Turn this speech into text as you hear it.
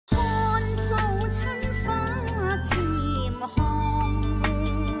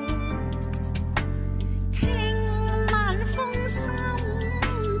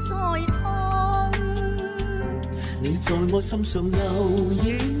在我心上留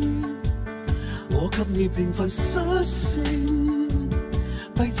影，我給你平凡率性，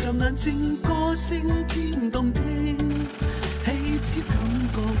閉着眼睛歌聲天動聽，彼此感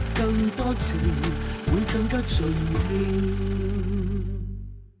覺更多情，會更加盡興。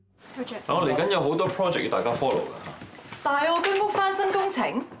我嚟緊有好多 project 要大家 follow 㗎。大澳居屋翻新工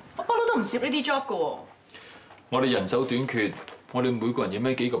程，我不嬲都唔接呢啲 job 㗎喎。我哋人手短缺，我哋每個人要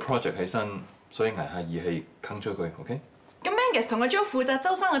孭幾個 project 喺身，所以捱下義氣，坑咗佢 ，OK？ 咁 Angus 同阿 Jo 負責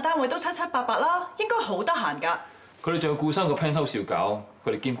周生嘅單位都七七八八啦，應該好得閒㗎。佢哋仲有顧生個 penthouse 要搞，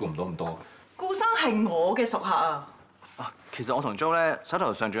佢哋兼顧唔到咁多。顧生係我嘅熟客啊！其實我同 Jo 咧手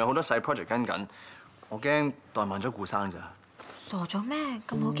頭上仲有好多細 project 跟緊，我驚怠慢咗顧生咋。傻咗咩？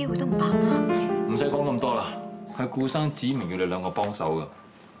咁好機會都唔把握？唔使講咁多啦，係顧生指明要你兩個幫手㗎。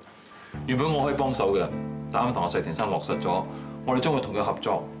原本我可以幫手嘅，但啱同阿細田生落實咗，我哋將會同佢合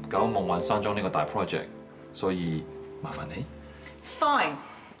作搞夢幻山莊呢個大 project， 所以麻煩你。Fine，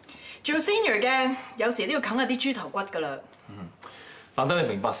 做 senior 嘅有時都要啃下啲豬頭骨㗎啦。難得你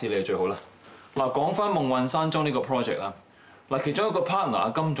明白事理係最好啦。嗱，講翻夢幻山莊呢個 project 啦，嗱，其中一個 partner 阿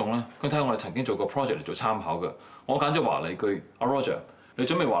金總咧，佢睇我哋曾經做過 project 嚟做參考嘅。我揀咗華麗居，阿 Roger， 你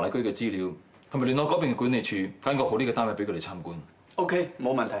準備華麗居嘅資料，同埋聯絡嗰邊嘅管理處，揀個好啲嘅單位俾佢哋參觀。OK，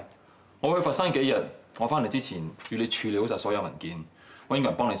 冇問題。我去佛山幾日，我翻嚟之前要你處理好晒所有文件，揾個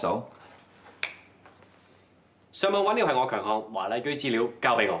人幫你手。上網揾料係我強項，華麗居資料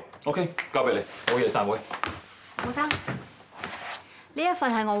交俾我。OK， 交俾你，好嘢散會。顧生，呢一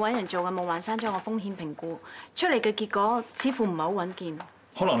份係我揾人做嘅夢幻山莊嘅風險評估，出嚟嘅結果似乎唔係好穩健。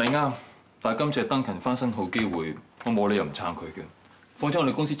可能你啱，但係今次係登勤翻新好機會，我冇理由唔撐佢嘅。況且我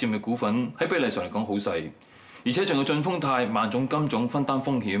哋公司佔嘅股份喺比例上嚟講好細，而且仲有晉豐泰、萬總、金總分擔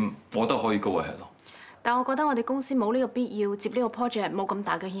風險，我覺得可以高一係咯。但我覺得我哋公司冇呢個必要接呢個 project， 冇咁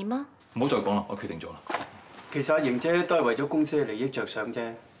大嘅險啊。唔好再講啦，我決定咗啦。其實阿瑩姐都係為咗公司嘅利益着想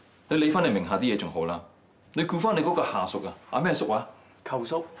啫。你理翻你名下啲嘢仲好啦，你顧翻你嗰個下屬啊，阿咩叔啊？球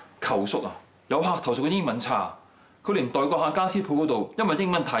叔。球叔啊，有客投訴嘅英文差，佢連代購下家私鋪嗰度，因為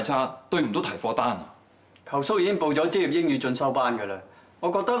英文太差，對唔到提貨單啊。球叔已經報咗職業英語進修班㗎啦，我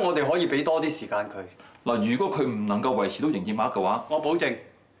覺得我哋可以俾多啲時間佢。嗱，如果佢唔能夠維持到營業額嘅話，我保證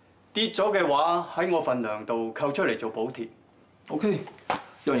跌咗嘅話喺我份糧度扣出嚟做補貼。OK，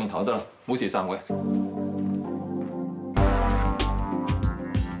 有人認頭得啦，冇事散會。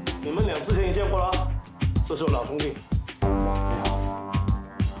你們倆之前也見過啦，這是我老兄弟。你好。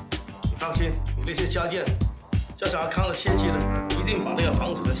你放心，你那些家電加上阿康的設計呢，一定把那個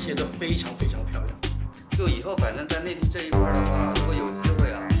房子呢寫得非常非常漂亮。就以後反正在內地這一塊的話，如果有機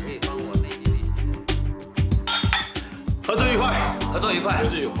會啊，可以幫我內地的一些人。合作愉快，合作愉快，合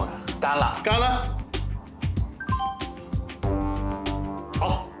作愉快。幹了，幹了。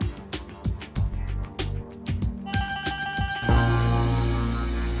好。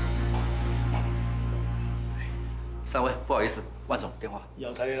三位，不好意思，萬總電話。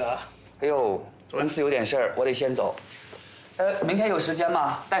要睇啦。哎呦，公司有點事兒，我得先走。明天有時間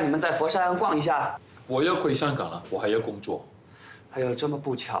嗎？帶你們在佛山逛一下。我要回香港了，我還要工作。哎呦，這麼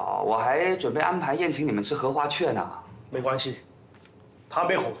不巧，我還準備安排宴請你們吃荷花雀呢。沒關係，他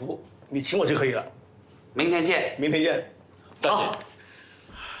沒口福，你請我就可以了。明天見，明天見。多謝。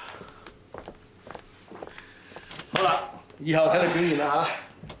好啦，以後睇你表現啦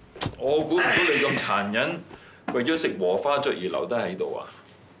嚇。我估唔到你咁殘忍，為咗食禾花雀而留低喺度啊！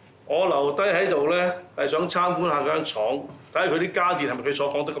我留低喺度咧，係想參觀下間廠，睇下佢啲家電係咪佢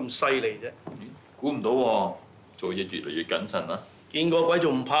所講得咁犀利啫。估唔到喎，做嘢越嚟越謹慎啦。見過鬼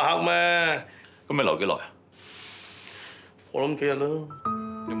仲唔怕黑咩？咁你留幾耐啊？我諗幾日啦。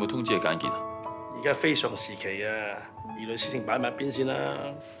有冇通知係簡潔啊？而家非常時期啊，兒女事情擺埋一邊先啦。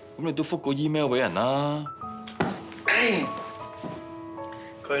咁你都覆個 email 俾人啦。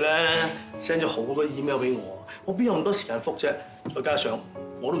佢咧 send 咗好多 email 俾我邊有咁多時間覆啫？再加上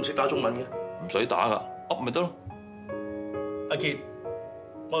我都唔識打中文嘅。唔使打㗎，噏咪得咯。阿傑，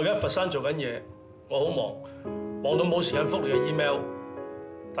我而家喺佛山做緊嘢，我好忙到冇時間覆你嘅 email。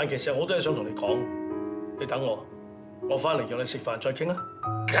但其實我都係想同你講，你等我翻嚟約你食飯再傾啦。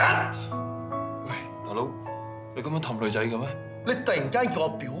喂，大佬，你咁樣氹女仔嘅咩？你突然間叫我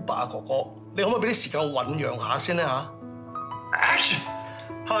表白啊，哥哥，你可唔可以俾啲時間我醖釀下先咧嚇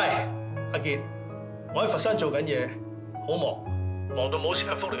 ？Action！Hi， 阿傑，我喺佛山做緊嘢，好忙到冇時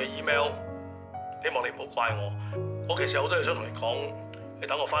間覆你嘅 email。希望你唔好怪我。我其實有好多嘢想同你講，你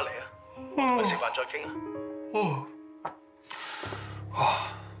等我翻嚟啊，我哋食飯再傾啊。哇，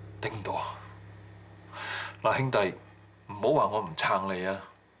頂唔到啊！嗱，兄弟，唔好話我唔撐你啊！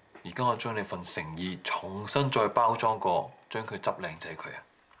而家我將你份誠意重新再包裝過，將佢執靚仔佢啊！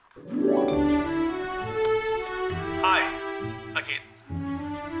 Hi，阿傑，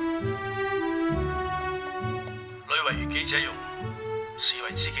女為如記者容，士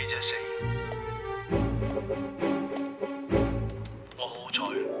為知己者死。我好好彩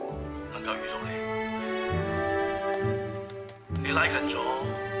能夠遇到你，你拉近咗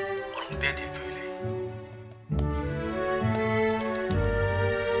我同爹哋嘅距離。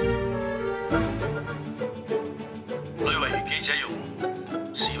女為如記者容，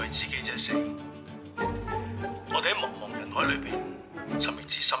士為知己者死。我哋喺茫茫人海裏邊尋覓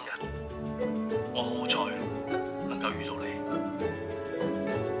知心人，我好好彩能夠遇到你，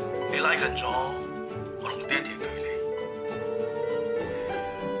你拉近咗我同爹哋嘅距離，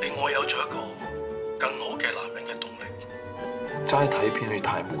令我有咗一個更好嘅男人嘅動力。齋睇片好似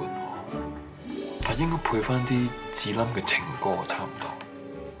太悶喎，但應該配翻啲智冧嘅情歌差唔多。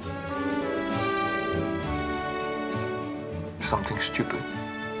Something stupid。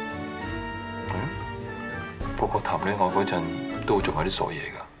個個談戀愛嗰陣都會做埋啲傻嘢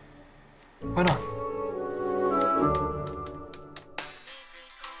㗎。喂嗱，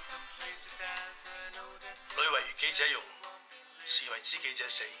女為如記者容，士為知己者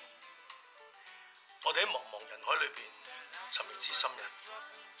死。我哋喺茫茫人海裏邊尋覓知心人，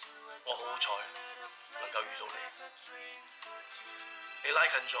我好好彩能夠遇到你，你拉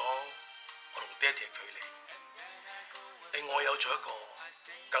近咗我同爹哋嘅距離，令我有咗一個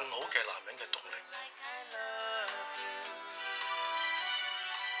更好嘅男人嘅動力。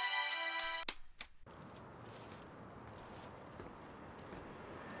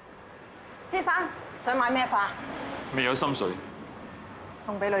先生想買咩花？未有心水。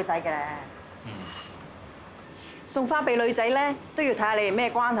送俾女仔嘅咧。送花俾女仔咧都要睇下你哋咩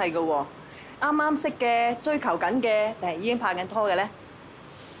關係嘅喎。啱啱識嘅、追求緊嘅，定係已經拍緊拖嘅咧？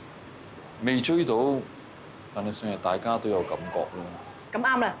未追到，但係算係大家都有感覺咯。咁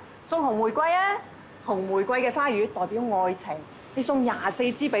啱啦，送紅玫瑰啊！紅玫瑰嘅花語代表愛情，你送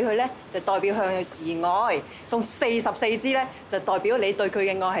24支俾佢咧，就代表向佢示愛；送44支咧，就代表你對佢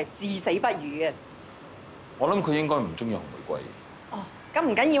嘅愛係至死不渝嘅。我諗佢應該唔中意紅玫瑰。哦，咁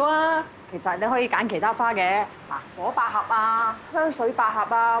唔緊要啊，其實你可以揀其他花嘅，嗱，火百合啊、香水百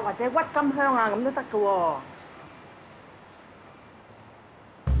合啊，或者鬱金香啊，咁都得㗎喎。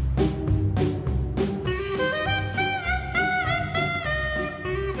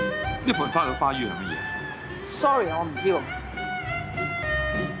呢盆花嘅花語係乜嘢 ？Sorry， 我唔知喎。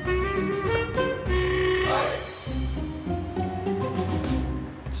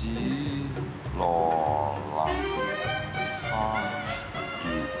紫羅蘭花語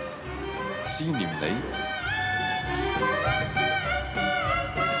思念你，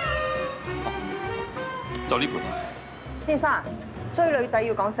就呢盆。先生，追女仔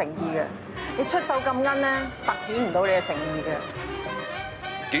要講誠意嘅，你出手咁奀咧，凸顯唔到你嘅誠意嘅。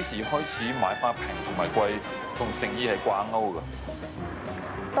幾時開始買花平同埋貴同誠意係掛鈎㗎？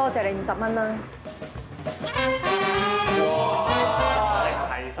多謝你50蚊啦。哇！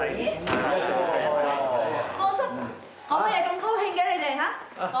係使阿叔講乜嘢咁高興嘅你哋嚇？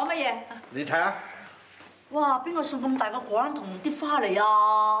講乜嘢？你睇下，哇！邊個送咁大個果籃同啲花嚟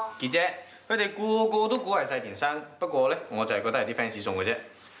啊？傑姐，佢哋個個都估係細田生，不過咧，我就係覺得係啲 fans 送嘅啫。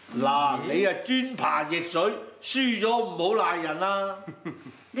嗱，你啊專爬逆水，輸咗唔好賴人啦。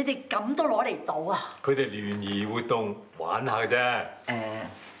你哋咁都攞嚟賭啊？佢哋聯誼活動玩下嘅啫。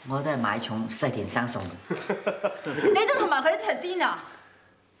我都係買重細田生送嘅。你都同埋佢一齊癲啊？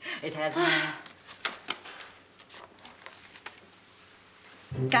你睇下先。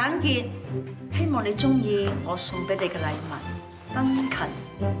簡潔，希望你中意我送俾你嘅禮物，殷勤。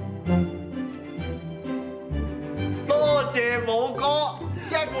多謝武哥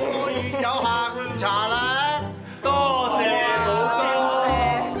，1個月有下午茶啦。多謝武哥。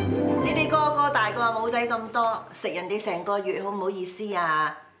你哋個個大個冇仔咁多，食人哋成個月好唔好意思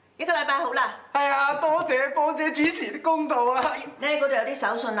啊？1個禮拜好啦。係啊，多謝主持公道啊！呢嗰度有啲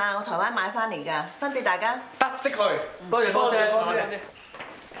手信啊，我台灣買翻嚟㗎，分俾大家。得即去。多謝。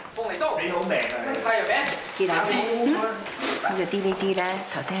鳳梨酥。你好命啊！太陽餅。見下先。呢個 DVD 咧，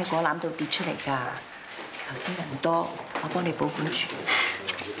頭先喺果籃度跌出嚟㗎。頭先人多，我幫你保管住。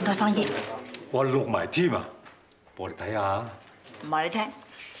唔該，方姨。哇，錄埋添啊！播嚟睇下。唔話你聽。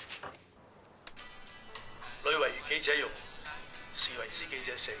女為如記者容，士為知己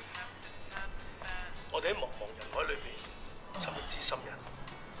者死。我哋喺茫茫人海裏邊尋覓知心人，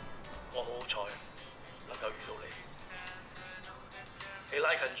我好好彩能夠遇到你，你拉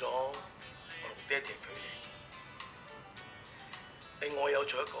近咗我同爹哋嘅距離，令我有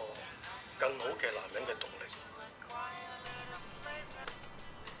咗一個更好嘅男人嘅動力。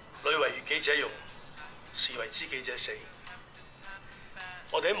女為如記者容，士為知己者死。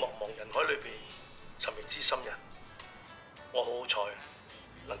我哋喺茫茫人海裏邊尋覓知心人，我好好彩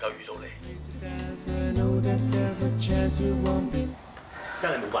能夠遇到你。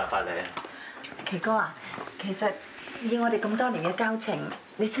真係冇辦法咧。奇哥啊，其實以我哋咁多年嘅交情，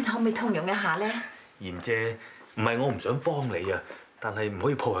你先可唔可以通融一下咧？嚴姐，唔係我唔想幫你啊，但係唔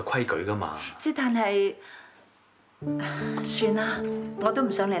可以破壞規矩噶嘛。之但係，算啦，我都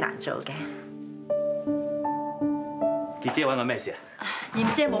唔想你難做嘅。傑姐揾我咩事啊？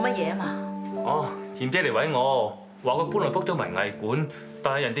嚴姐冇乜嘢啊嘛。哦，嚴姐嚟揾我，話佢本來 book 咗文藝館，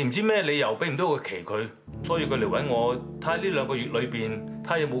但係人哋唔知咩理由俾唔到個期佢，所以佢嚟揾我睇下呢2個月裏邊，睇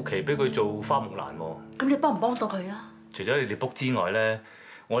下有冇期俾佢做花木蘭喎。咁你幫唔幫到佢啊？除咗你哋 book 之外咧，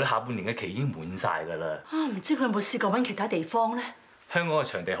我哋下半年嘅期已經滿晒㗎啦。啊，唔知佢有冇試過揾其他地方咧？香港嘅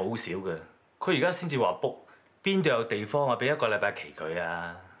場地好少嘅，佢而家先至話 book，邊度有地方啊？俾1個禮拜期佢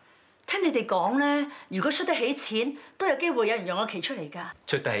啊！聽你哋講咧，如果出得起錢，都有機會有人讓我期出嚟㗎。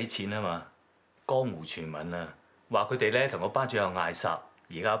出得起錢啊嘛！江湖傳聞啊，話佢哋咧同個班主有嗌霎，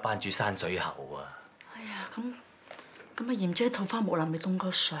而家班主山水喉啊！哎呀，咁阿嚴姐套花木蘭咪凍過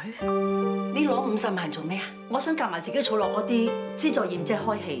水？你攞50萬做咩啊？我想夾埋自己儲落嗰啲資助嚴姐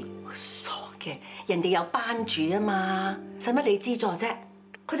開戲。傻嘅，人哋有班主啊嘛，使乜你資助啫？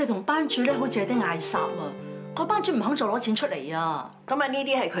佢哋同班主咧好似有啲嗌霎啊！個班主唔肯再攞錢出嚟啊！咁啊呢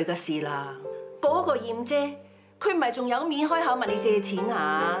啲係佢嘅事啦。嗰個嚴姐，佢唔係仲有面開口問你借錢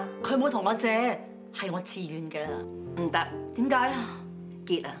啊？佢冇同我借，係我自願嘅。唔得，點解啊？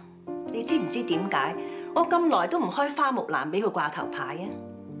傑啊，你知唔知點解我咁耐都唔開花木蘭俾佢掛頭牌啊？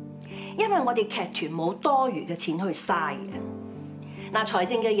因為我哋劇團冇多餘嘅錢去嘥嘅。嗱，財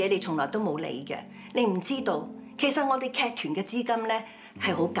政嘅嘢你從來都冇理嘅，你唔知道。其實我哋劇團嘅資金咧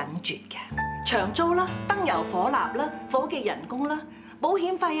係好緊絕嘅，長租啦、燈油火蠟啦、伙計人工啦、保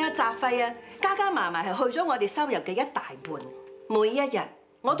險費啊、雜費啊，加加埋埋係去咗我哋收入嘅1大半。每一日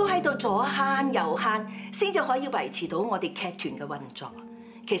我都喺度左慳右慳，先至可以維持到我哋劇團嘅運作。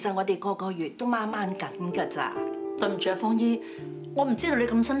其實我哋個月都掹掹緊㗎咋。對唔住啊，芳姨，我唔知道你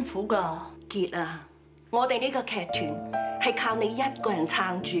咁辛苦㗎。傑啊，我哋呢個劇團係靠你一個人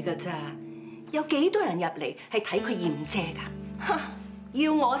撐住㗎咋。有幾多人入嚟係睇佢嚴姐㗎？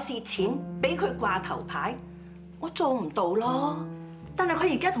要我蝕錢俾佢掛頭牌，我做唔到咯。但係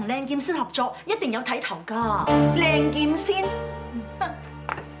佢而家同靚劍仙合作，一定有睇頭㗎。靚劍仙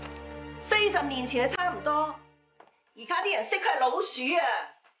，40年前就差唔多，而家啲人識佢係老鼠啊！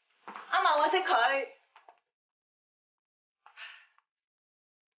啱啱我識佢，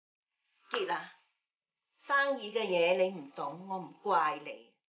傑啊，生意嘅嘢你唔懂，我唔怪你。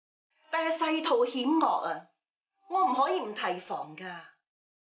但係世途險惡啊，我唔可以唔提防㗎。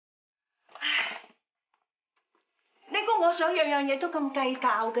唉，你估我想樣樣嘢都咁計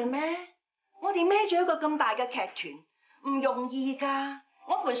較嘅咩？我哋孭住一個咁大嘅劇團，唔容易㗎。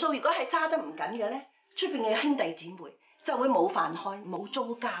我盤數如果係揸得唔緊嘅咧，出邊嘅兄弟姊妹就會冇飯開、冇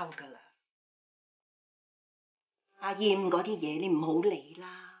租交㗎啦。阿燕嗰啲嘢你唔好理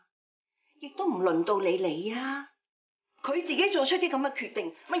啦，亦都唔輪到你理啊。佢自己做出啲咁嘅決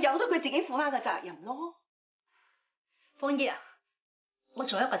定，咪由得佢自己負翻個責任咯。芳姨啊，我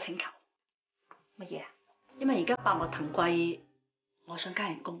仲有一個請求。乜嘢啊？因為而家百物騰貴，我想加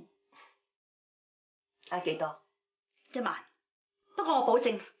人工。幾多？1萬。不過我保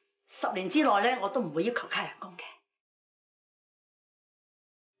證10年之內咧，我都唔會要求加人工嘅。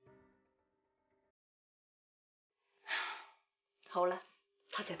好啦，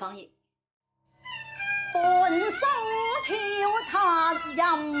多謝芳姨。半生跳踏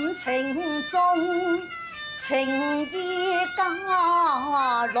任情中，情意加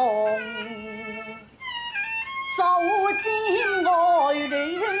濃。早知愛戀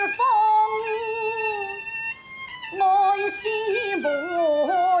風，愛思滿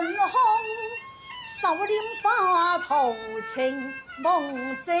胸。手拈花桃情夢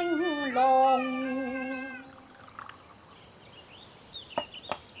正濃。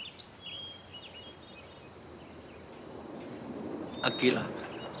阿傑啊，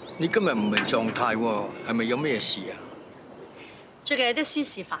你今日唔係狀態喎，係咪有咩事啊？最近有啲私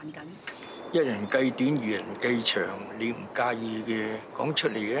事煩緊。一人計短，二人計長，你唔介意嘅講出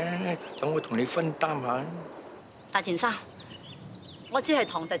嚟啊，等我同你分擔下。大田生，我只係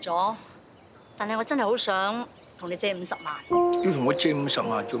唐突咗，但係我真係好想同你借50萬。要同我借50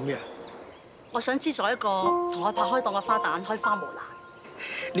萬做咩啊？我想資助一個同我拍開檔嘅花旦開花木蘭。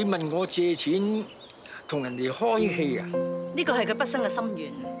你問我借錢同人哋開戲啊？呢個係佢畢生嘅心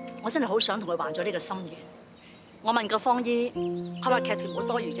願，我真係好想同佢還咗呢個心願。我問過芳姨，佢話劇團冇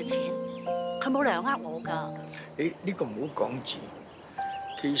多餘嘅錢，佢冇理由呃我㗎。誒，呢個唔好講字。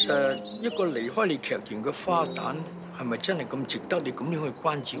其實一個離開你劇團嘅花旦，係咪真係咁值得你咁樣去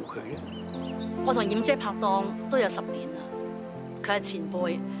關照佢咧？我同燕姐拍檔都有10年啦，佢係前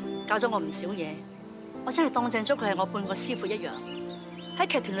輩，教咗我唔少嘢，我真係當正咗佢係我半個師傅一樣。喺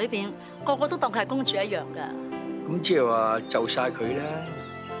劇團裏邊，個個都當佢係公主一樣㗎。咁即係話就晒佢啦。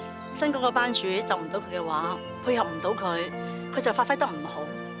新嗰個班主就唔到佢嘅話，配合唔到佢，佢就發揮得唔好。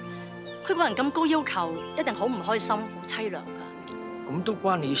佢個人咁高要求，一定好唔開心，好凄涼㗎。咁都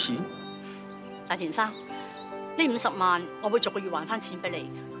關你事？大田生，呢50萬我會逐個月還翻錢俾你，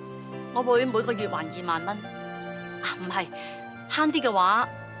我會每個月還2萬蚊。唔係，慳啲嘅話，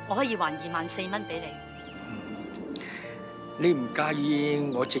我可以還24000蚊俾你。你唔介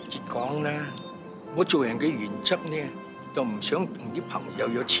意我直接講啦？我做人嘅原則呢，就唔想同啲朋友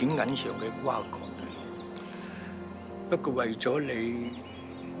有錢銀上嘅瓜葛。不過為咗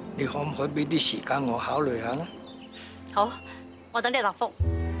你可唔可以俾啲時間我考慮下咧？好，我等你答覆。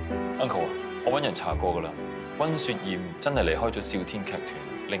Uncle 啊，我揾人查過㗎啦，溫雪艷真係離開咗少天劇團，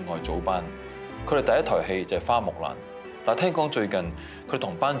另外組班。佢哋第一台戲就係花木蘭，但係聽講最近佢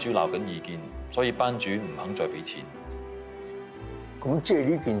同班主鬧緊意見，所以班主唔肯再俾錢。咁即係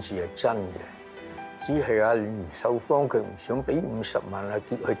呢件事係真嘅，只係阿連秀芳佢唔想俾50萬阿傑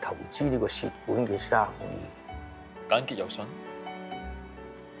去投資呢個蝕本嘅生意。簡潔有信？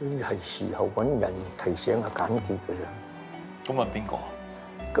呢係時候揾人提醒阿簡潔嘅啦。咁問邊個？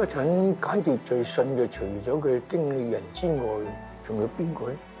嗰陣簡潔最信嘅除咗佢經理人之外，仲有邊個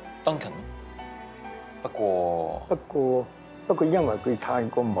咧？Duncan。不過因為佢太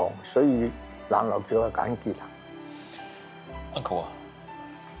過忙，所以冷落咗阿簡潔啊。Uncle 啊，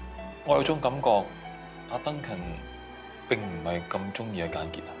我有種感覺，阿 Duncan 並唔係咁中意阿簡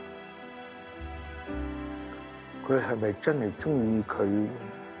潔啊。佢係咪真係中意佢？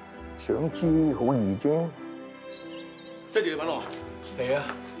想知好易啫。爹哋，你揾我？係啊，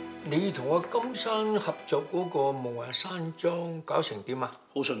你同阿金生合作嗰個夢幻山莊搞成點啊？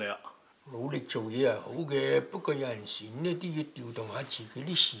好順利啊！努力做嘢係好嘅，不過有陣時呢啲要調動下自己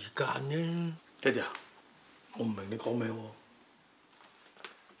啲時間呢。爹哋啊，我唔明你講咩喎？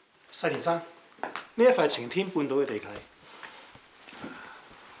細田生，呢一塊晴天半島嘅地契。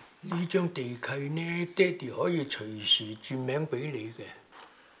呢張地契呢，爹哋可以隨時轉名俾你嘅。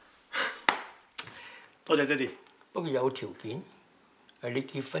多謝爹哋。不過有條件，係你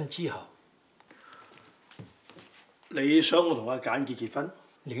結婚之後。你想我同阿簡潔結婚？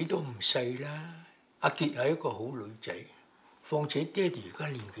你都唔細啦，阿潔係一個好女仔，況且爹哋而家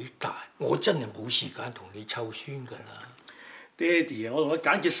年紀大，我真係冇時間同你湊孫㗎啦。爹哋啊，我同阿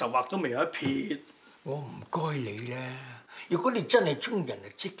簡潔仇劃都未有一撇。我唔該你啦，如果你真係中人，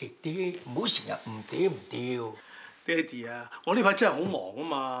就積極啲，唔好成日唔嗲唔吊。爹哋啊，我呢排真係好忙啊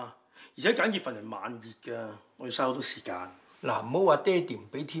嘛，而且簡潔份人慢熱㗎，我要嘥好多時間。嗱，唔好話爹哋唔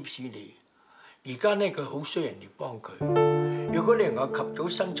俾貼士你，而家呢佢好需要人哋幫佢。如果你能夠及早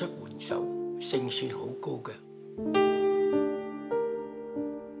伸出援手，勝算好高嘅。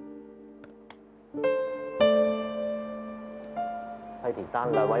細田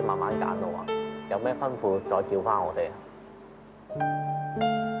生，兩位慢慢揀咯喎，有咩吩咐再叫翻我哋啊？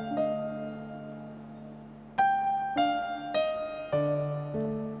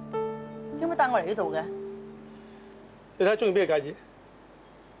點解帶我嚟呢度嘅？你睇中意邊個戒指？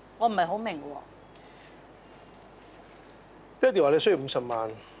我唔係好明喎。爹哋話你需要50萬，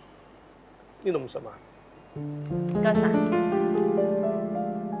呢度50萬。唔該晒。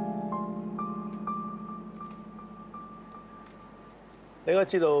你應該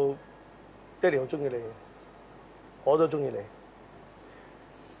知道，爹哋好中意你，我都中意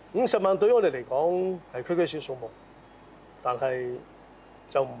你。50萬對於我哋嚟講係區區小數目，但係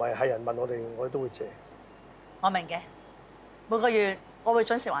就唔係人問我哋都會借。我明嘅，每個月我會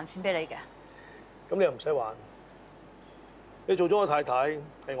準時還錢俾你嘅。咁你又唔使還。你做咗我太太，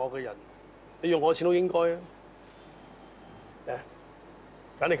係我嘅人，你用我嘅錢都應該啊！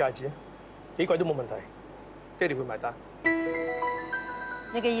揀你戒指啊，幾貴都冇問題，爹哋會埋單。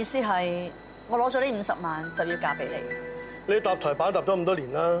你嘅意思係我攞咗呢50萬就要嫁俾你？你搭台板搭咗咁多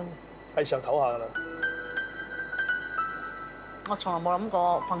年啦，係時候唞下㗎啦。我從來冇諗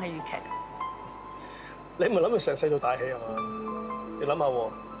過放棄粵劇。你唔係諗住成世做大戲係嘛？你諗下喎，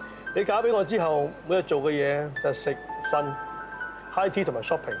你嫁俾我之後，每日做嘅嘢就係食、瞓、high tea 同埋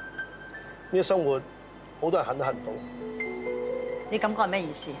shopping， 呢啲生活好多人恨都恨唔到。你感覺係咩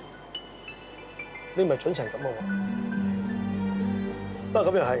意思？你唔係蠢成咁啊！不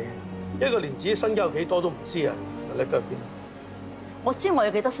過咁又係，一個連自己身家有幾多都唔知啊！你喺邊？我知我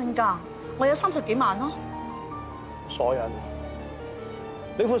有幾多身家，我有30幾萬咯。傻人！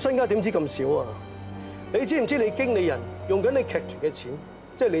你副身家點知咁少啊？你知唔知你經理人用緊你劇團嘅錢，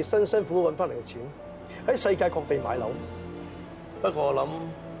即係你辛辛苦苦揾翻嚟嘅錢，喺世界各地買樓？不過我諗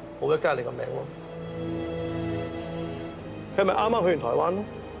冇一家你個名咯。佢係咪啱啱去完台灣咯？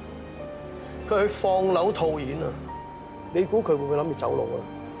佢去放樓套現啊！你估佢會唔會諗住走佬啊？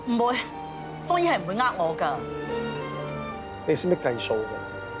唔會，方姨係唔會呃我㗎。你識唔識計數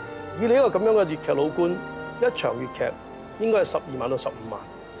㗎？以你一個咁樣嘅粵劇老倌，一場粵劇應該係12萬到15萬，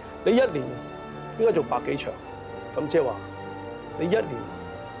你一年應該做百幾場，咁即係話你一年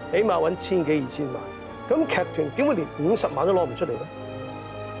起碼揾1000幾2000萬，咁劇團點會連50萬都攞唔出嚟咧？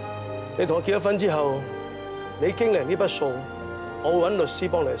你同我結咗婚之後，你經理人呢筆數，我會揾律師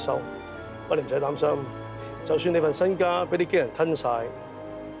幫你收，不過你唔使擔心，就算你份身家俾啲經理人吞晒，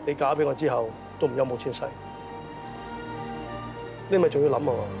你嫁俾我之後都唔憂冇錢使。你咪仲要諗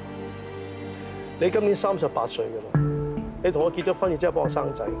啊？你今年38歲㗎啦，你同我結咗婚，然之後幫我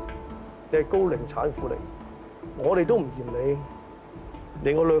生仔，你係高齡產婦嚟，我哋都唔嫌你，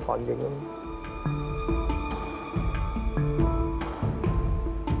你個女反應啦。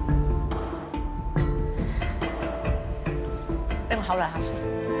俾我考慮下先。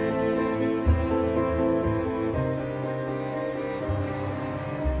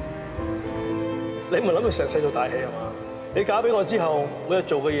你唔係諗住成世做大戲係嘛？你嫁俾我之後，每日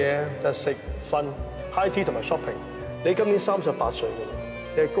做嘅嘢就係食、瞓、high tea 同埋 shopping。你今年38歲㗎啦，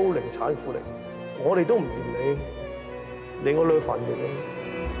你係高齡產婦嚟，我哋都唔嫌你，你個女反應啦。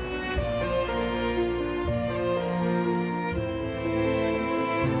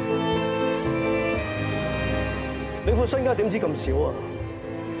你副身家點知咁少啊？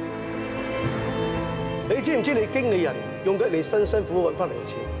你知唔知你經理人用緊你辛辛苦苦揾翻嚟嘅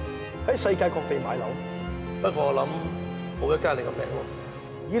錢，喺世界各地買樓？不過我諗冇一家你咁命咯。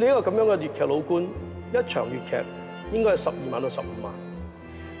以你一個咁樣嘅粵劇老倌，一場粵劇應該係12萬到15萬，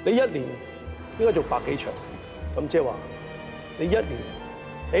你一年應該做百幾場，咁即係話你一年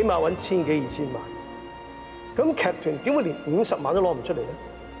起碼揾1000幾2000萬，咁劇團點會連50萬都攞唔出嚟咧？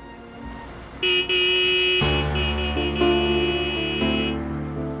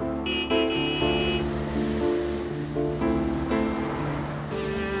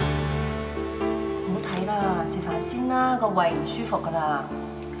食飯先啦，個胃唔舒服㗎啦。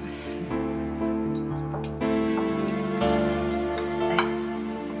嚟，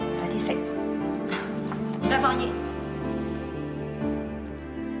快啲食。唔該，方姨。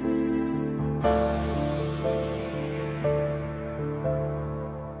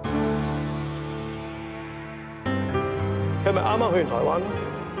佢係咪啱啱去完台灣咯？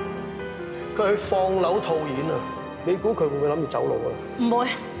佢去放樓套現啊！你估佢會唔會諗住走佬啊？唔會，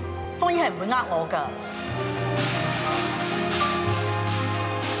方姨係唔會呃我㗎。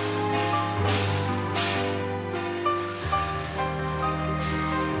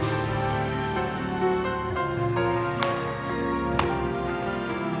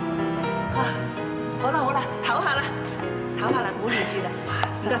唔好連住啦，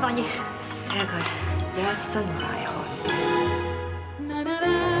唔該，方姨。睇下佢一身大汗。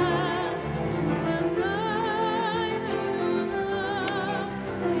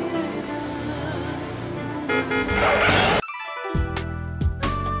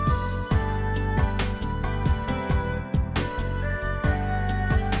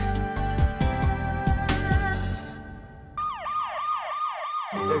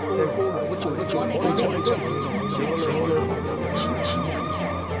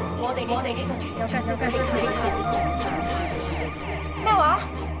咩話？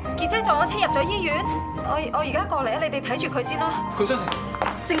傑姐撞咗車入咗醫院，我而家過嚟啊！你哋睇住佢先啦。佢傷成，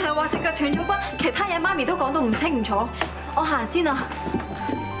淨係話隻腳斷咗骨，其他嘢媽咪都講到唔清唔楚。我行先啊！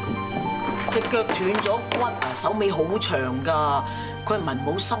隻腳斷咗骨啊，手尾好長㗎，佢係文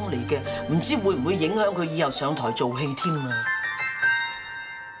武生嚟嘅，唔知會唔會影響佢以後上台做戲添啊？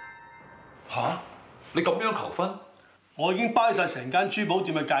吓？你咁樣求婚？我已經掰晒成間珠寶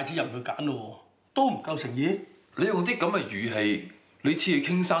店嘅戒指任佢揀咯，都唔夠誠意。你用啲咁嘅語氣，你似係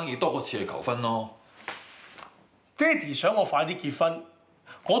傾生意多過似係求婚咯。爹哋想我快啲結婚，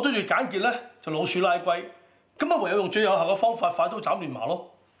我對住簡潔咧就老鼠拉龜，咁啊唯有用最有效嘅方法快刀斬亂麻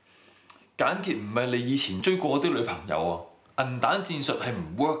咯。簡潔唔係你以前追過嗰啲女朋友啊，銀彈戰術係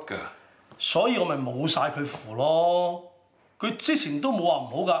唔 work 㗎。所以我咪冇晒佢符咯。佢之前都冇話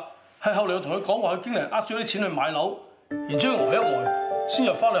唔好㗎，係後嚟我同佢講話，佢經理人呃咗啲錢去買樓，然之後呆一呆，先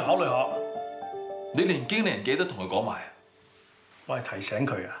入翻去考慮下。你連經理人記得同佢講埋啊？我係提醒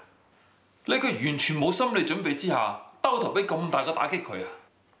佢啊！你佢完全冇心理準備之下，兜頭俾咁大嘅打擊佢啊！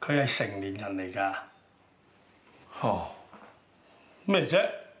佢係成年人嚟㗎。哦，咩啫？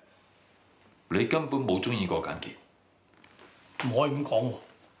你根本冇中意過簡潔。唔可以咁講喎。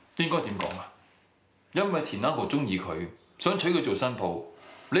應該點講啊？因為田克豪中意佢，想娶佢做新抱，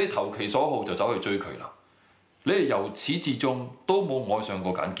你投其所好就走去追佢啦。你係由始至終都冇愛上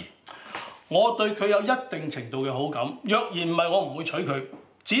過簡潔。我對佢有一定程度嘅好感。若然唔係，我唔會娶佢。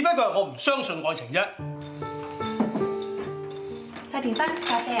只不過係我唔相信愛情啫。細田生，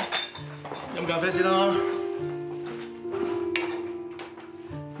咖啡啊？飲咖啡先啦。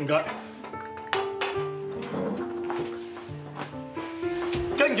唔該。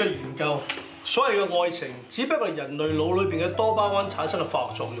根據研究，所謂嘅愛情只不過係人類腦裏邊嘅多巴胺產生嘅化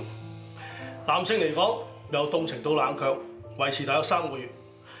學作用。男性嚟講，由動情到冷卻，維持大約3個月。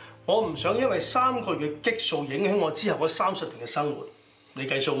我唔想因為3個月嘅激素影響我之後嗰30年嘅生活。你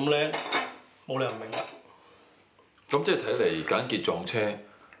計數咁叻，冇理由唔明㗎。咁即係睇嚟簡潔撞車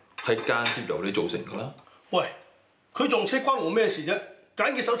係間接由你造成㗎啦。喂，佢撞車關我咩事啫？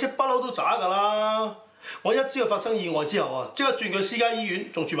簡潔手車不嬲都渣㗎啦。我一知佢發生意外之後啊，即刻轉佢私家醫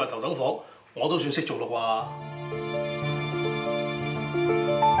院，仲住埋頭等房，我都算識做啦啩。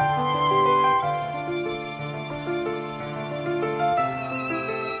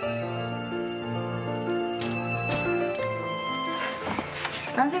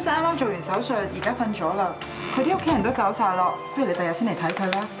簡先生啱啱做完手術，而家瞓咗啦。佢啲屋企人都走晒咯，不如你第日先嚟睇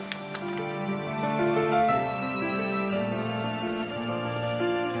佢啦。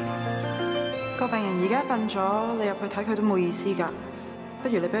個病人而家瞓咗，你入去睇佢都冇意思㗎。不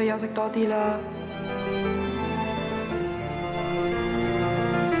如你俾佢休息多啲啦。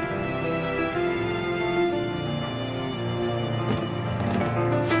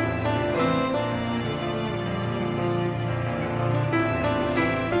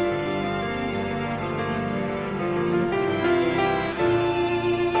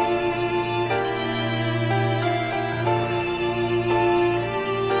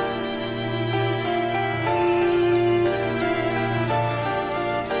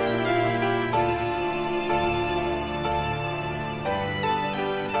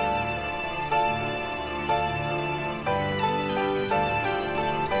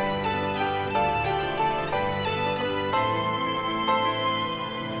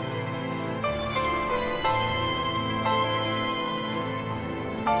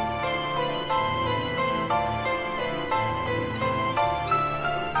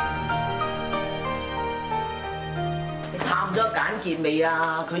探咗簡潔未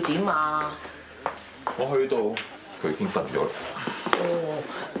啊？佢點啊？我去到，佢已經瞓咗啦。哦，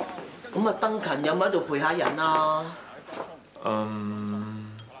咁啊，登勤有冇喺度陪下人啊？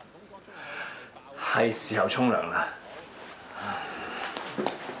係時候沖涼啦。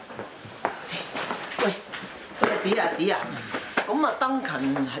喂，啲啊，咁啊，登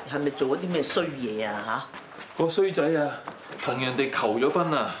勤係咪做咗啲咩衰嘢啊？個衰仔啊，同人哋求咗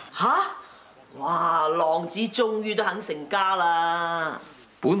婚啊！嚇！哇！浪子終於都肯成家啦！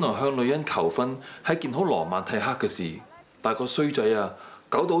本來向女人求婚係件好羅曼蒂克嘅事，但係個衰仔啊，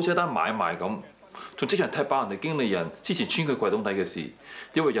搞到好似一單買賣咁，仲即人踢爆人哋經理人之前穿佢櫃桶底嘅事，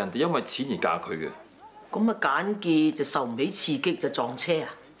以為人哋因為錢而嫁佢嘅。咁啊，簡潔就受唔起刺激就撞車啊！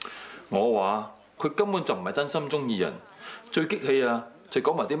我話佢根本就唔係真心中意人，最激氣啊就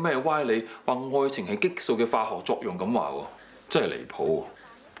講埋啲咩歪理，話愛情係激素嘅化學作用咁話喎，真係離譜。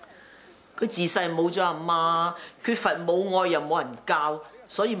佢自細冇咗阿媽，缺乏母愛又冇人教，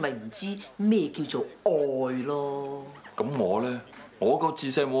所以咪唔知咩叫做愛咯。咁我咧，我個自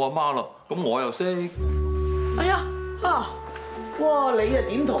細冇阿媽咯，咁我又識。哎呀啊！哇！你啊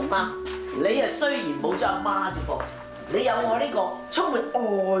點同啊？你啊雖然冇咗阿媽啫噃，你有我呢個充滿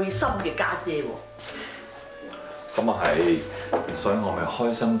愛心嘅家姐喎。咁啊係，所以我咪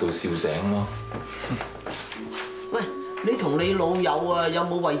開心到笑醒咯。喂！你同你老友啊，有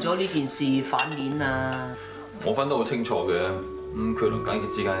冇為咗呢件事反面啊？我分得好清楚嘅，佢同簡潔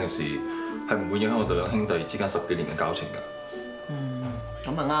之間嘅事係唔會影響我哋兩兄弟之間10幾年嘅交情㗎。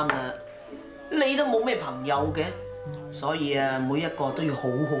咁啊啱啦，你都冇咩朋友嘅，所以啊，每一個都要好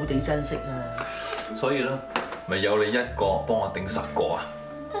好地珍惜啊。所以咧，咪有你一個幫我頂10個啊！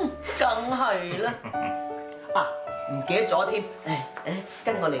梗係啦。啊，唔記得咗添，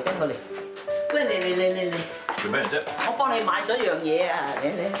跟我嚟。喂，嚟。做咩啫？我幫你買咗樣嘢啊！嚟，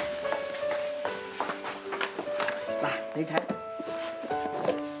嗱，你睇，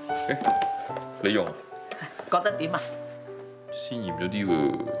你用？覺得點啊？鮮豔咗啲喎，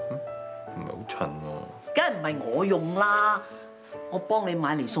唔係好襯喎。梗係唔係我用啦，我幫你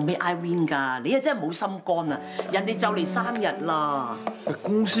買嚟送俾 Irene 㗎。你啊真係冇心肝啊！人哋就嚟生日啦。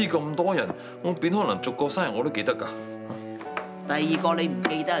公司咁多人，我邊可能逐個生日我都記得㗎？第二個你唔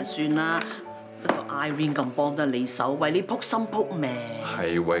記得就算啦。不過 Irene 咁幫得你手，為你撲心撲命。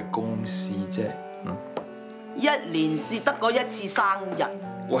係為公司啫，一年至得嗰1次生日。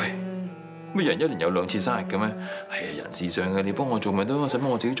喂，咩人1年有2次生日嘅咩？係啊，人事上嘅，你幫我做咪得，使乜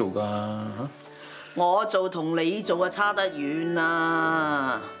我自己做㗎？我做同你做啊差得遠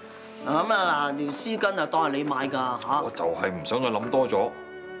啊！咁啊嗱，條絲巾啊當係你買㗎嚇。我就係唔想佢諗多咗。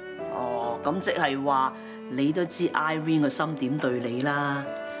哦，咁即係話你都知 Irene 個心點對你啦。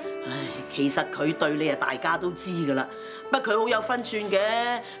唉，其實佢對你啊大家都知㗎啦，不過佢好有分寸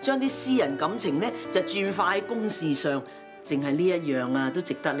嘅，將啲私人感情咧就轉化喺公事上，淨係呢一樣啊都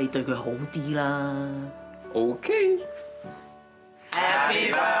值得你對佢好啲啦。OK。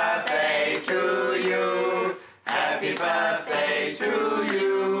Happy birthday to you. Happy birthday to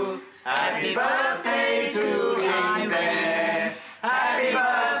you. Happy birthday to Irene. Happy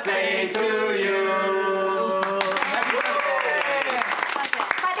birthday to you. 多謝，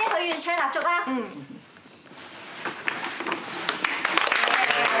快啲許願吹蠟燭啦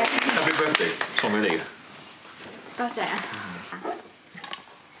！Happy birthday， 送俾你嘅。多謝啊！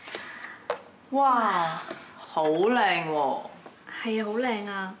哇，好靚喎！係啊，好靚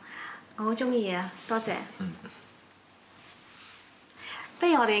啊！我好中意啊，多謝。不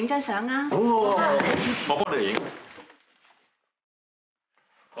如我哋影張相啊！我幫你影。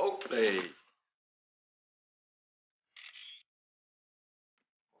好嚟，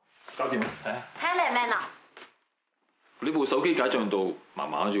搞掂啦，睇下。睇下靚唔靚啊？你部手機解像度麻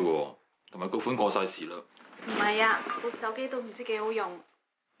麻啫喎，同埋個款過晒時啦。唔係啊，部手機都唔知幾好用。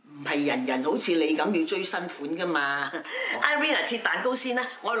唔係人人好似你咁要追新款㗎嘛。Irene 切蛋糕先啦，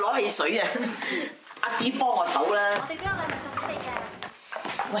我攞汽水啊。阿 D 幫我手啦。我哋都有禮物送俾你嘅。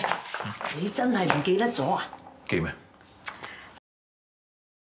喂，你真係唔記得咗啊？記咩？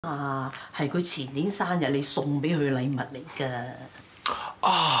啊，係佢前年生日你送俾佢嘅禮物嚟㗎。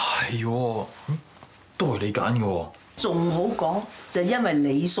啊，係喎，都係你揀嘅喎。仲好講，就係因為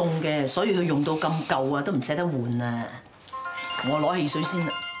你送嘅，所以佢用到咁舊啊，都唔捨得換啊。我攞汽水先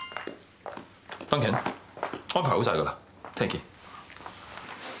啦。Duncan，安排好晒㗎啦，聽見。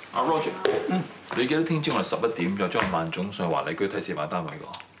阿 Roger，你記得聽朝我哋11點就將萬總上華麗居睇示範單位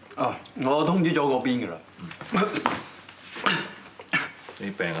㗎？啊，我通知咗嗰邊㗎啦。你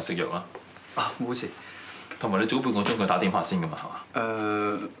病啊，食藥啊？啊，冇事。同埋你早半個鐘佢打電話先㗎嘛，係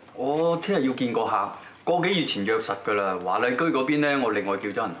嘛？我聽日要見個客，個幾月前約實㗎啦。華麗居嗰邊咧，我另外叫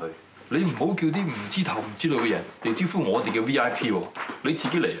咗人去。你唔好叫啲唔知頭唔知道嘅人嚟招呼我哋嘅 VIP 喎，你自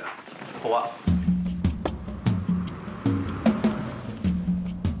己嚟啊！好啊。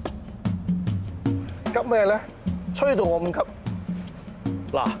急咩咧？吹到我咁急。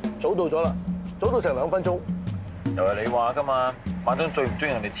嗱，早到咗啦，早到成2分鐘。又係你話㗎嘛，萬總最唔中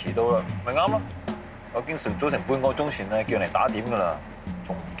意人哋遲到啦，咪啱咯。我經常早成半個鐘前咧叫人嚟打點㗎啦，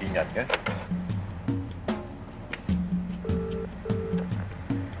仲唔見人嘅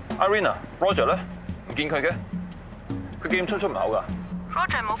 ？Irene、Roger 咧，唔見佢嘅，佢幾點出唔口㗎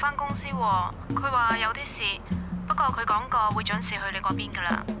Roger 冇返公司喎，佢話有啲事，不過佢講過會準時去你嗰邊㗎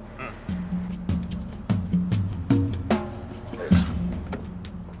啦。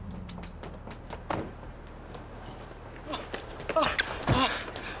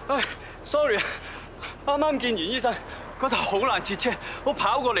Sorry 啊，啱啱見完醫生，嗰頭好難截車，我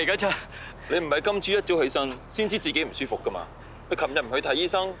跑過嚟㗎咋。你唔係今朝一早起身先知自己唔舒服㗎嘛？你琴日唔去睇醫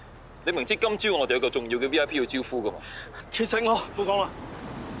生，你明知今朝我哋有個重要嘅 VIP 要招呼㗎嘛？其實我唔好講啦，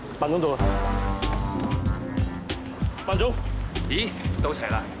萬總到啦。萬總，咦，到齊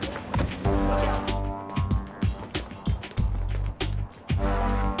啦。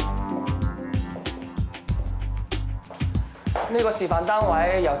呢個示範單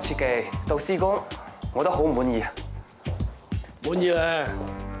位由設計到施工，我都好滿意啊！滿意咧，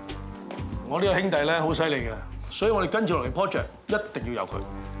我呢個兄弟咧好犀利嘅，所以我哋跟住落嚟 project 一定要有佢。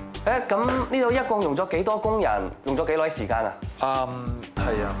誒，咁呢度一共用咗幾多工人，用咗幾耐時間啊？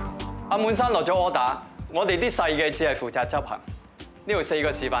係啊，阿滿山落咗 order，我哋啲細嘅只係負責執行。呢度4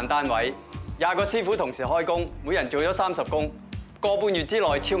個示範單位，20個師傅同時開工，每人做咗30工，個半月之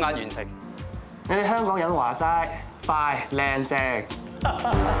內超額完成。你哋香港人話齋，快、靚、正。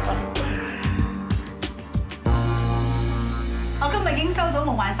我今日已經收到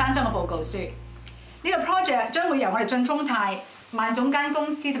夢幻山莊嘅報告書，呢個 project 將會由我哋晉豐泰、萬總間公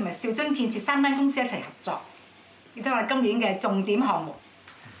司同埋兆津建設3間公司一齊合作，亦都係我哋今年嘅重點項目。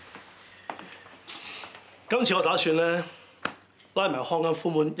今次我打算咧拉埋康間富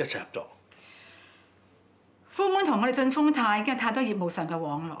MOON 一齊合作。富 MOON 同我哋晉豐泰已經有太多業務上嘅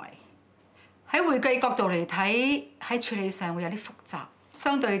往來，喺會計角度嚟睇，喺處理上會有啲複雜，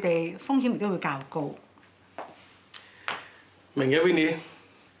相對地風險亦都會較高。明嘅 Winnie，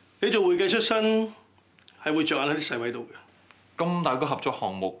 你做會計出身係會着眼喺啲細位度嘅。咁大個合作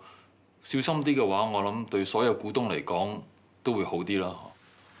項目，小心啲嘅話，我諗對所有股東嚟講都會好啲啦。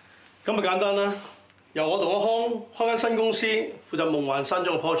咁咪簡單啦，由我同阿康開間新公司，負責夢幻山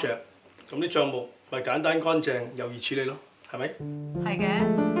莊嘅 project， 咁啲帳目咪簡單乾淨又易處理咯，係咪？係嘅。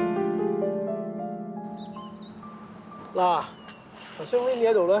嗱，頭先 Winnie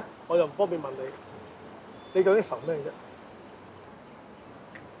喺度咧，我又唔方便問你究竟愁咩啫？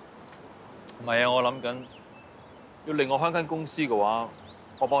唔係啊，我諗緊要另外開間公司嘅話，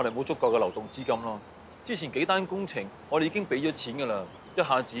我怕我哋冇足夠嘅流動資金咯。之前幾單工程我哋已經俾咗錢㗎啦，一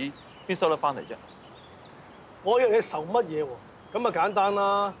下子邊收得翻嚟啫？我以為你愁乜嘢喎？咁啊簡單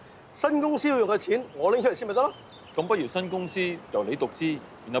啦，新公司要用嘅錢，我拎出嚟先咪得咯。咁不如新公司由你獨資，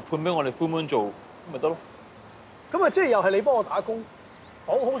然後判俾我哋 full moon 做，咁咪得咯。咁啊，即係又係你幫我打工，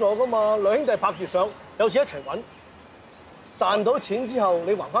講好咗噶嘛，兩兄弟拍住上，有錢一齊揾，賺到錢之後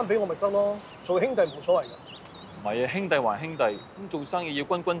你還翻俾我咪得咯。做兄弟冇所謂㗎。唔係啊，兄弟還兄弟，咁做生意要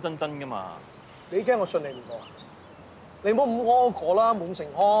君君真真㗎嘛。你驚我信你唔過啊？你唔好咁柯過啦，滿城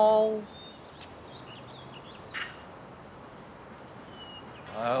康。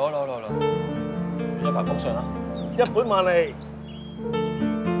好啦，一帆風順啦，一本萬利。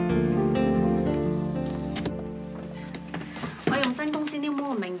我用新公司 New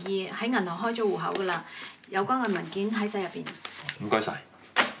Moon 嘅名義喺銀行開咗戶口㗎啦，有關嘅文件喺晒入邊。唔該晒。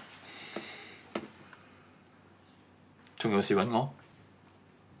仲有事揾我？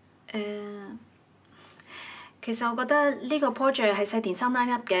其實我覺得呢個 project 係細田生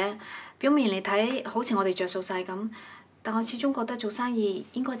line up 嘅，表面嚟睇好似我哋着數晒咁，但我始終覺得做生意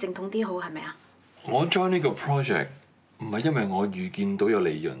應該正統啲好，係咪啊？我 join 呢個 project 唔係因為我預見到有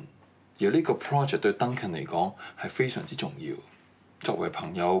利潤，而呢個 project 對 Duncan 嚟講係非常之重要。作為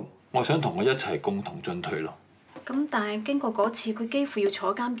朋友，我想同我一齊共同進退咯。咁但係經過嗰次佢幾乎要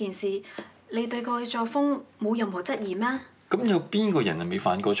坐監件事，你對佢嘅作風冇任何質疑咩？咁有邊個人係未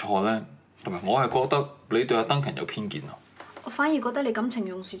犯過錯咧？同埋我係覺得你對阿 Duncan 有偏見咯。我反而覺得你感情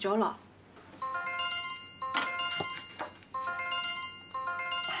用事咗啦。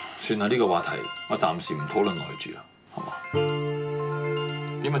算啦，呢個話題我暫時唔討論落去住啦，好嘛？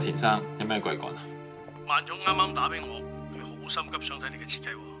點啊，田生有咩貴幹啊？萬總啱啱打俾我，佢好心急想睇你嘅設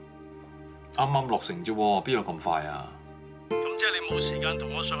計喎。啱啱落成啫喎，邊有咁快啊？咁即係你冇時間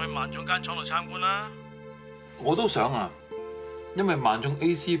同我上去萬總間廠度參觀啦？我都想啊，因為萬總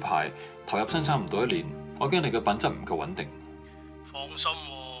AC 牌投入生產唔到1年，我驚你嘅品質唔夠穩定。放心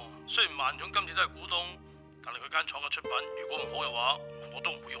喎，雖然萬總今次都係股東，但係佢間廠嘅出品如果唔好嘅話，我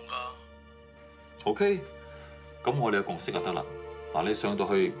都唔會用㗎。OK， 咁我哋有共識就得啦。嗱，你上到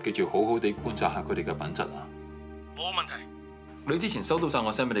去記住好好地觀察下佢哋嘅品質啊。冇問題。你之前收到晒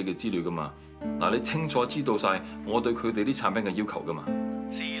我 send 俾你嘅資料㗎嘛？嗱，你清楚知道晒我對佢哋啲產品嘅要求㗎嘛？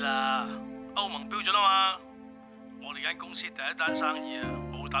知啦，歐盟標準啊嘛。我哋間公司第一單生意啊，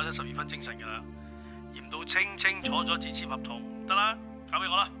我會打咗12分精神㗎啦，驗到清清楚楚，自簽合同得啦，交俾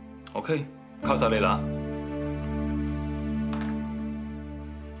我啦。OK， 靠晒你啦。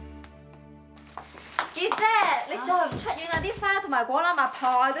傑姐，你再唔出院啊！啲花同埋果籃啊，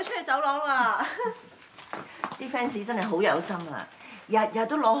排都出去走廊啦。啲 fans 真係好有心啊，日日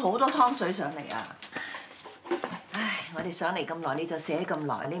都攞好多湯水上嚟啊！唉，我哋上嚟咁耐，你就寫咁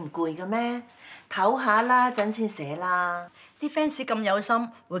耐，你唔攰嘅咩？唞下啦，陣先寫啦。啲 fans 咁有心，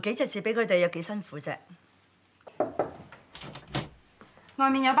回幾隻字俾佢哋有幾辛苦啫？外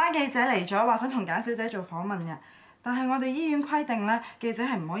面有班記者嚟咗，話想同簡小姐做訪問嘅，但係我哋醫院規定咧，記者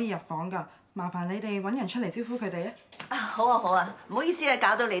係唔可以入房㗎。麻煩你哋揾人出嚟招呼佢哋啊！啊，好啊好啊，唔好意思啊，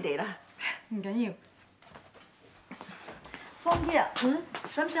搞到你哋啦。唔緊要。方姨啊，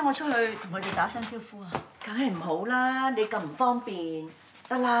使唔使我出去同佢哋打聲招呼啊？梗係唔好啦，你咁唔方便。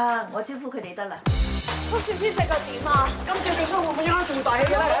得啦，我招呼佢哋得啦。福少天隻腳點啊？今次嘅收穫會應該仲大氣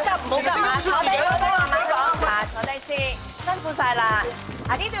嘅。唔好急啊！坐低，慢慢講。嗱，坐低先，辛苦晒啦。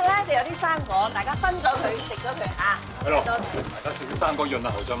呢度咧就有啲生果，大家分咗佢食咗佢嚇。係咯，大家食啲生果潤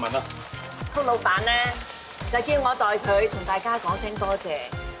啊，後再問啦。曲老闆咧就叫我代佢同大家講聲多謝，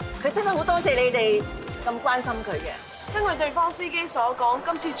佢真係好多謝你哋咁關心佢嘅。根據對方司機所講，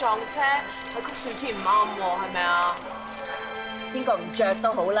今次撞車係曲少天唔啱喎，係咪啊？邊個唔着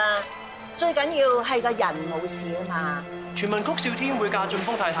都好啦，最緊要係個人冇事啊嘛。傳聞曲少天會嫁進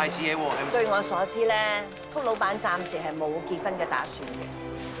豐太太子嘅喎，係咪？據我所知咧，曲老闆暫時係冇結婚嘅打算嘅。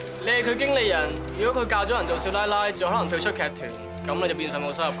你係佢經理人，如果佢嫁咗人做少奶奶，就可能退出劇團，咁你就變相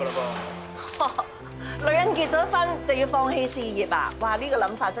冇收入噶啦噃。女人結咗婚就要放棄事業啊！哇，呢個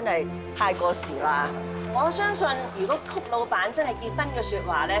諗法真係太過時啦！我相信如果曲老闆真係結婚嘅説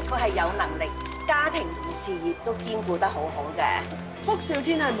話咧，佢係有能力家庭同事業都兼顧得好好嘅。曲少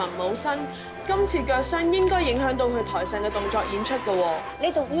天係文武生，今次腳傷應該影響到佢台上嘅動作演出㗎喎。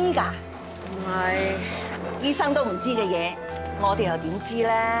你讀醫㗎？唔係，醫生都唔知嘅嘢，我哋又點知咧？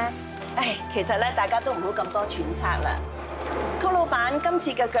唉，其實咧，大家都唔好咁多揣測啦。曲老闆今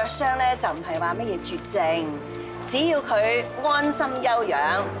次嘅腳傷咧，就唔係話乜嘢絕症，只要佢安心休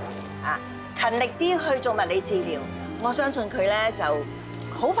養，勤力啲去做物理治療，我相信佢咧就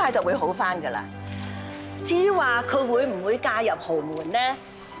好快就會好返㗎啦。至於話佢會唔會嫁入豪門咧？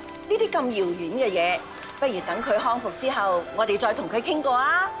呢啲咁遙遠嘅嘢，不如等佢康復之後，我哋再同佢傾過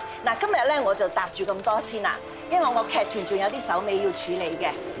啊！嗱，今日咧我就答住咁多先啦，因為我劇團仲有啲手尾要處理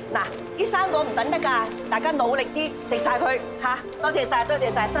嘅。嗱，啲生果唔等得㗎，大家努力啲食晒佢嚇！多謝晒，多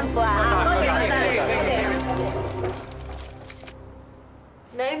謝晒，辛苦啊！多謝。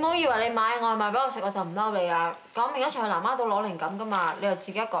你唔好以為你買外賣俾我食，我就唔嬲你啊！講明一齊去南丫島攞靈感㗎嘛，你又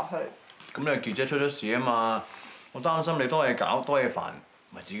自己一個去。咁你傑姐出咗事啊嘛，我擔心你多嘢搞多嘢煩，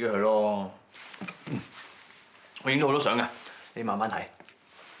咪自己去咯。我影咗好多相㗎，你慢慢睇。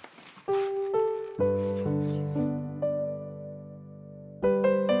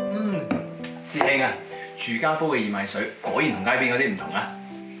師兄啊，住家煲嘅薏米水果然同街邊嗰啲唔同啊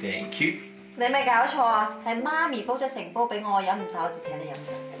 ！Thank you。你咪搞錯啊！係媽咪煲咗成煲俾我，飲唔晒我就請你飲。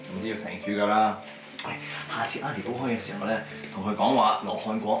總之要 thank you 㗎啦。喂，下次阿 Lee 煲開嘅時候咧，同佢講話落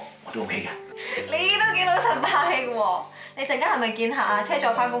漢果我都 OK 嘅。你都幾老神霸氣嘅喎！你陣間係咪見客啊？車咗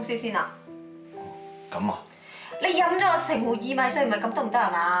我翻公司先啊？咁啊？你飲咗我成壺薏米水，唔係咁得唔得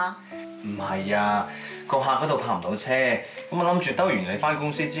係嘛？唔係啊，個客嗰度泊唔到車，咁我諗住兜完你翻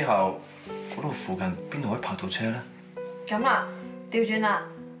公司之後，嗰度附近邊度可以泊到車咧？咁啦，調轉啦，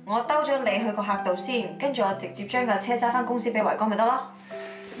我兜咗你去個客度先，跟住我直接將架車揸翻公司俾維哥咪得咯。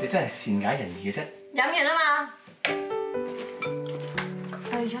你真係善解人意嘅啫。飲完啦嘛。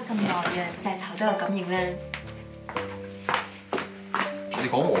對咗咁耐嘅石頭都有感應咧。你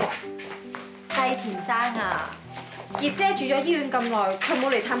講我啊？細田生啊，傑姐住咗醫院咁耐，佢冇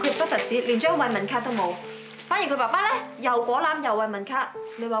嚟探佢不特止，連張慰問卡都冇。反而佢爸爸咧又果籃又慰問卡，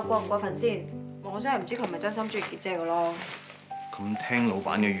你話過唔過分先？我真係唔知佢係咪真心中意傑姐嘅咯。咁聽老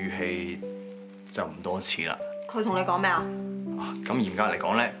闆嘅語氣就唔多似啦。佢同你講咩啊？咁嚴格嚟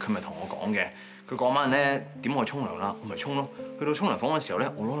講咧，佢咪同我講嘅。佢嗰晚咧點我沖涼啦，我咪沖咯。去到沖涼房嘅時候咧，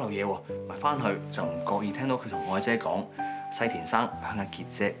我攞漏嘢喎，咪翻去就唔覺意聽到佢同我阿姐講，細田生向阿傑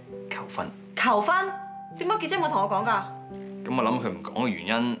姐求婚。求婚？點解傑姐冇同我講㗎？咁我諗佢唔講嘅原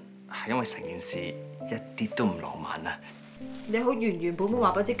因係因為成件事一啲都唔浪漫啊！你好原原本本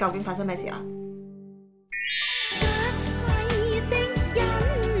話俾我知究竟發生咩事啊？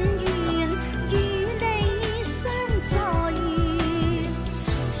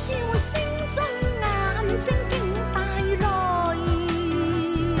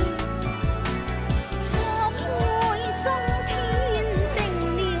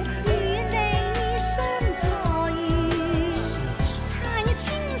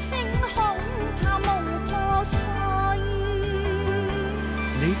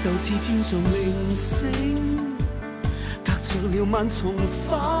就似天上明星，隔着了萬重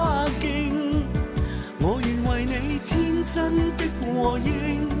花徑，我願為你天真的和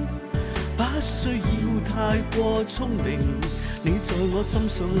應，不需要太過聰明，你在我心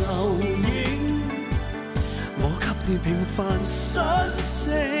上留影，我給你平凡率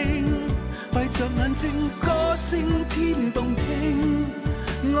性，閉着眼睛歌聲天動聽，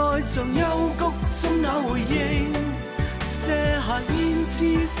愛像幽谷中那回應。卸下胭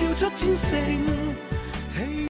脂，笑出天性。